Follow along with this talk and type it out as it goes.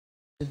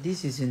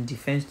This is in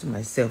defense to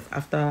myself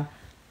after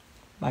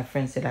my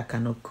friend said I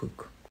cannot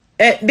cook.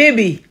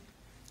 Babe,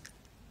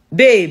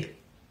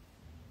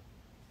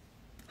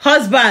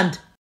 husband.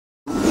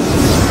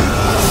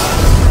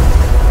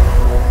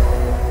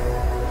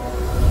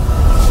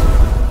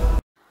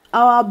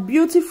 Our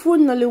beautiful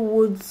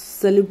Nollywood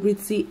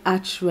celebrity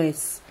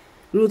actress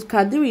Ruth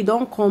Kadiri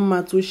don't come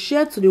out to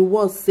share to the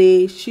world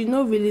say she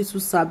no really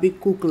too sabi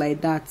cook like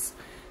that.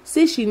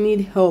 Say she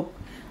need help.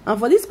 And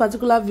for this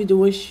particular video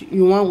which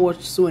you want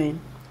watch so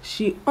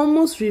she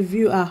almost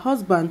reveal her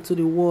husband to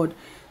the world.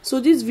 So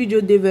this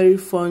video they very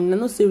fun. I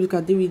know say Ruth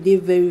Kadiri they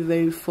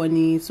very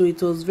funny. So it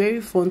was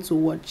very fun to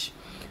watch.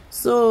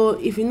 So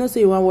if you know say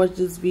you want to watch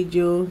this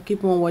video,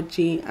 keep on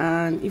watching.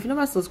 And if you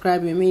never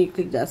subscribe, you may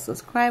click that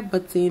subscribe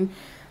button.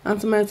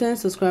 And to my 10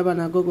 subscribers,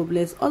 and God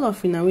bless all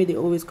of you now where they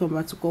always come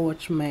back to go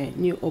watch my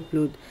new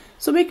upload.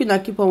 So make you now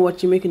keep on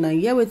watching, make you now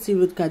hear what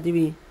Ruth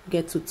Kadiri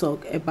get to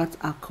talk about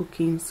her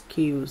cooking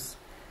skills.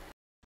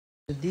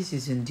 This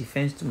is in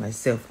defense to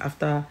myself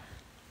after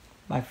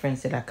my friend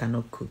said I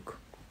cannot cook.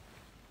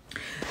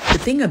 The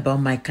thing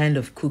about my kind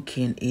of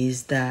cooking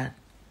is that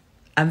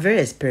I'm very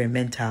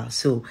experimental.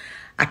 So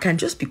I can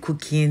just be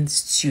cooking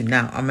stew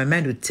now and my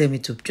mind would tell me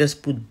to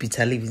just put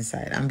bitter leaf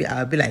inside. And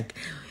I'll be like,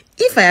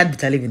 if I add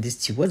bitter leaf in this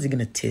stew, what's it going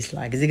to taste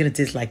like? Is it going to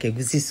taste like a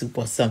goosey soup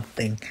or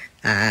something?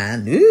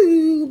 And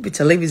ooh,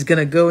 bitter leaf is going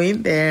to go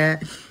in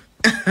there.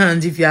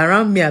 And if you're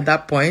around me at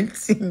that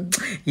point,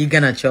 you're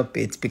going to chop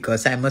it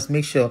because I must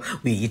make sure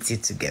we eat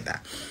it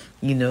together.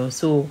 You know,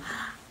 so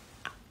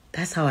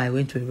that's how I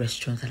went to a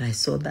restaurant and I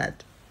saw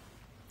that.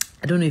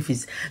 I don't know if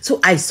it's... So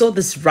I saw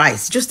this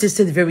rice. It just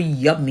tasted very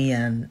yummy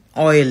and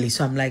oily.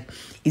 So I'm like,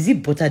 is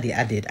it butter they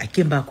added? I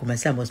came back home. I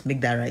said I must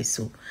make that rice.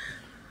 So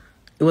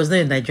it was not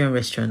a Nigerian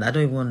restaurant. I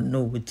don't even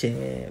know which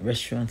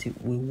restaurant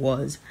it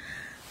was.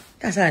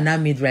 That's how I now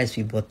made rice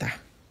with butter.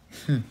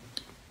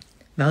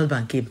 My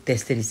husband came,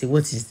 tested. He said,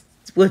 what is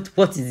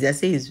this? I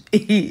say,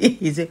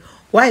 he said,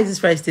 why is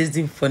this rice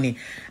tasting funny?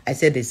 I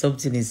said, there's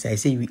something inside. I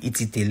said, you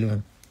eat it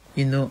alone.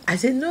 You know, I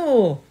said,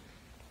 no,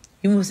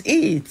 you must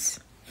eat.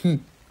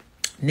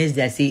 Next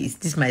day, I say, is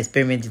this my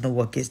experiment? Did not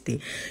work yesterday.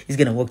 It's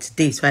going to work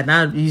today. So I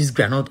now use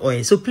groundnut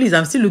oil. So please,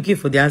 I'm still looking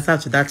for the answer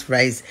to that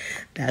rice.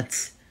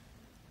 That,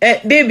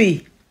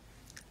 babe,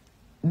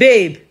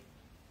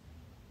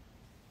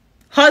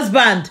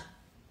 husband.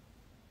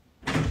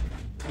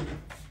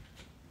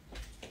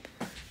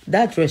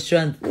 That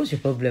restaurant, what's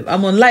your problem?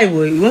 I'm on live.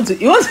 You want to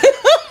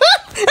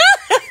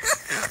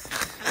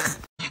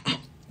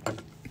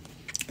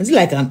Is it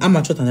like an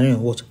amateur tannery or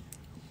what?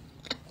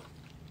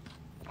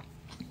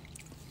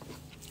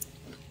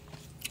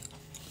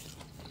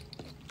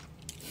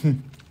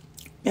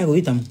 Yeah, go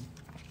eat them.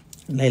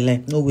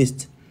 Like, no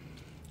waste.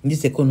 In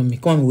this economy,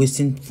 come on,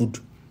 wasting food.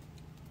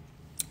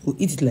 We'll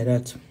eat it like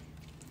that.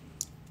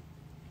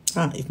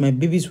 If my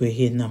babies were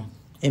here now,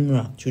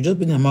 Emerald, she would just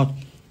bring them out.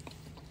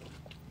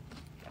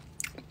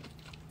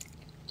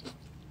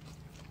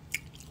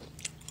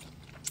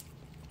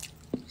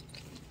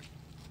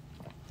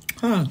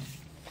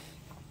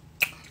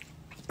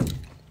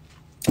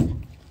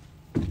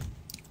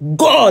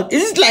 God,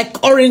 is it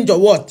like orange or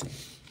what?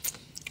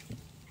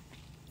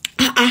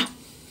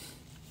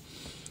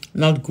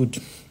 Not good.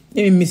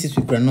 Let me mix it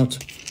with granite.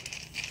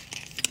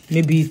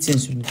 Maybe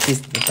things will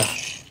taste better.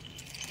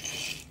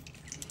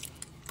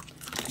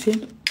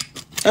 See?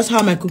 That's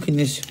how my cooking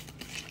is.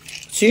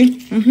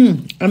 See?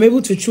 I'm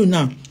able to chew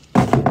now.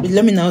 But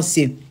let me now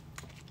see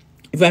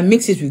if I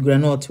mix it with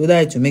granite, whether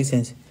it will make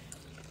sense.